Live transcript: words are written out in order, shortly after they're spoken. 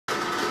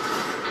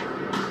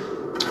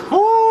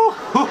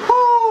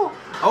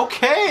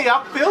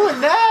I'm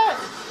feeling that.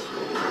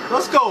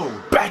 Let's go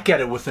back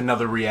at it with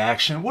another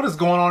reaction. What is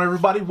going on,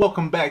 everybody?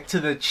 Welcome back to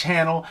the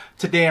channel.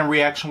 Today in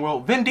Reaction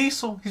World, Vin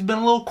Diesel, he's been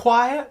a little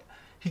quiet.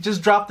 He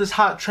just dropped this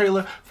hot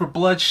trailer for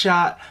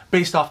Bloodshot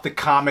based off the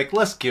comic.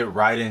 Let's get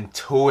right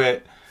into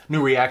it.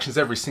 New reactions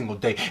every single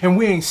day. And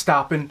we ain't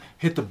stopping.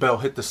 Hit the bell,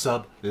 hit the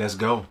sub. Let's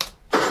go.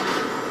 Woo!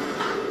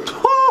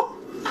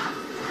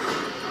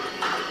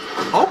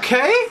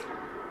 Okay.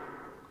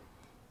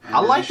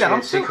 I like that.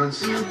 I'm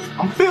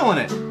feeling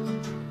it.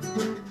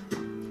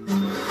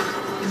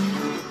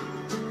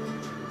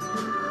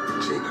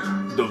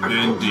 The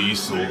Vin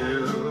Diesel.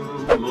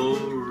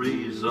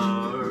 Memories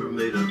are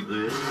made of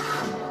this.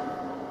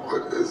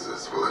 What is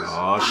this place?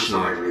 Oh shit.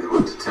 I'm sorry to be the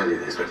one to tell you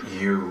this, but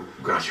you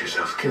got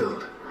yourself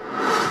killed.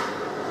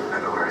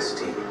 At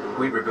RST,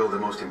 we rebuild the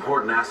most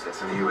important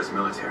assets in the U.S.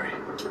 military.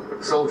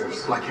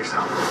 Soldiers like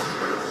yourself.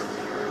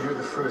 You're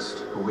the first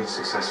who we've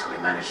successfully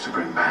managed to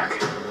bring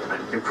back.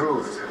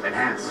 Improved,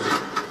 enhanced.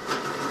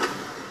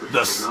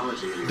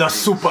 The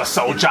super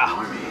soldier.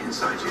 Army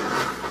inside you.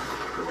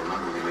 It will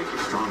not only make you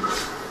stronger,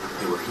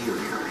 it will heal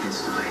you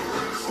instantly.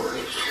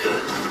 Holy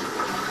shit.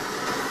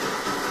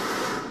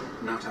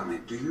 Now tell me,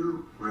 do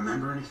you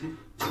remember anything?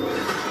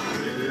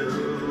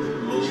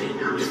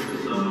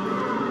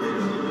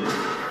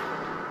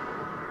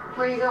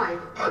 Where are you going?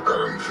 I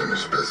got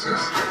unfinished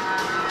business.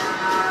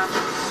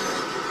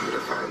 I'm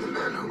gonna find the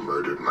man who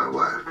murdered my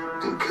wife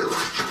and kill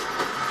him.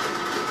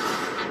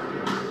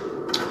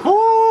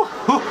 Ooh,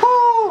 hoo,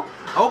 hoo.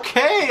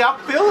 Okay, I'm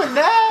feeling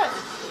that.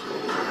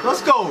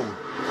 Let's go.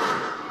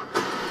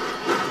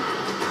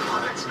 Oh,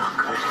 that's not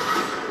good.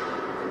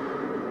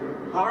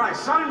 All right,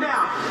 shut him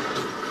down.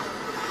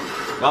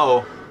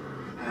 Uh-oh.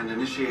 And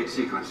initiate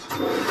sequence.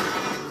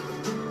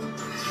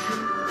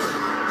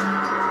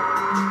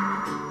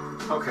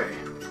 Okay,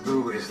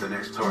 who is the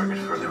next target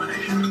for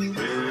elimination?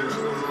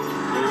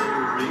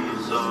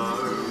 Memories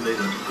are made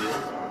of this.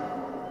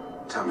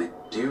 Tell me,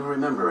 do you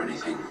remember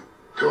anything?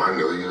 Do I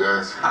know you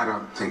guys? I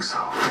don't think so.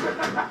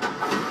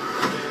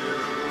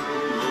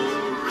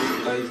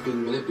 I've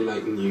been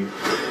manipulating you.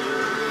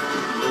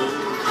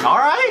 All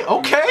right,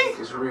 okay.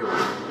 It's real.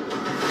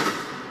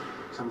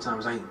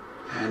 Sometimes ain't.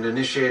 And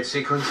initiate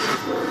sequence.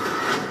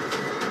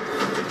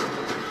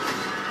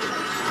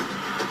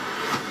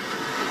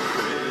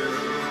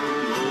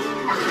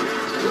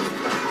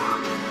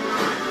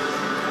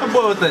 That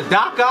boy with the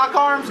Doc Ock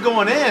arms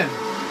going in. You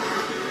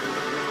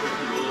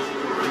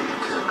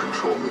can't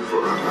control me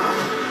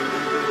forever.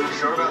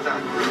 Sure about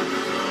that?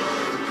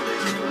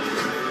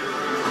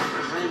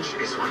 Revenge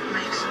is what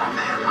makes a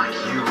man like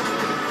you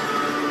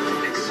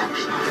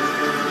exceptional.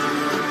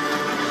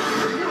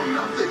 You know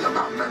nothing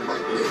about men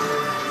like me.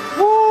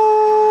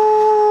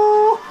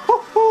 Woo!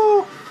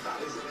 Hoo-hoo. That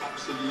is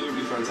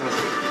absolutely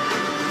fantastic.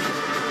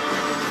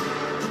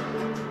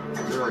 I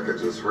feel like I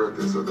just heard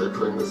this. Are they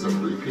playing this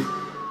on repeat?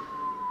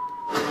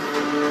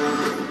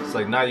 It's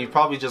like, now you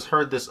probably just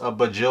heard this a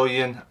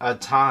bajillion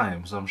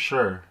times, I'm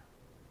sure.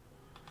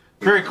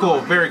 Very cool,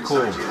 very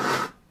cool.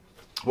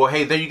 Well,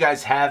 hey, there you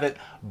guys have it.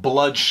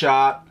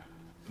 Bloodshot.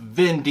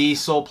 Vin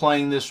Diesel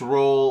playing this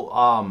role.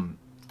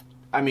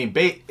 I mean,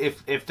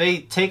 if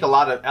they take a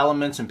lot of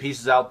elements and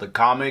pieces out the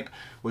comic,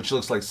 which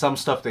looks like some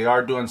stuff they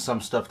are doing,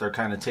 some stuff they're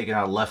kind of taking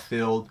out of left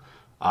field.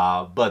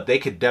 But they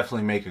could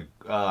definitely make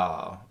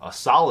a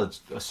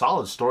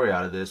solid story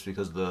out of this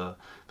because the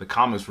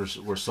comics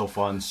were so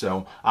fun.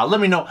 So let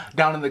me know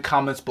down in the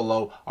comments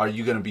below. Are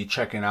you going to be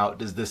checking out?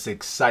 Does this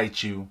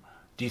excite you?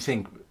 Do you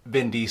think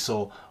Vin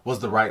Diesel was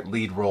the right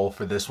lead role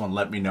for this one?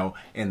 Let me know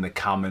in the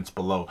comments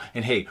below.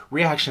 And hey,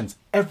 reactions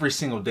every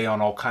single day on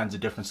all kinds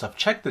of different stuff.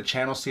 Check the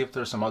channel, see if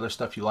there's some other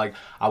stuff you like.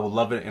 I would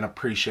love it and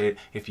appreciate it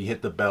if you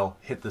hit the bell,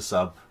 hit the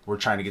sub. We're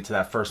trying to get to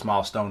that first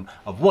milestone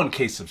of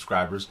 1K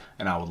subscribers,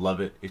 and I would love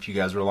it if you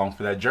guys were along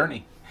for that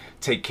journey.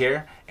 Take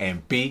care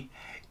and be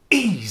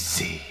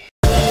easy.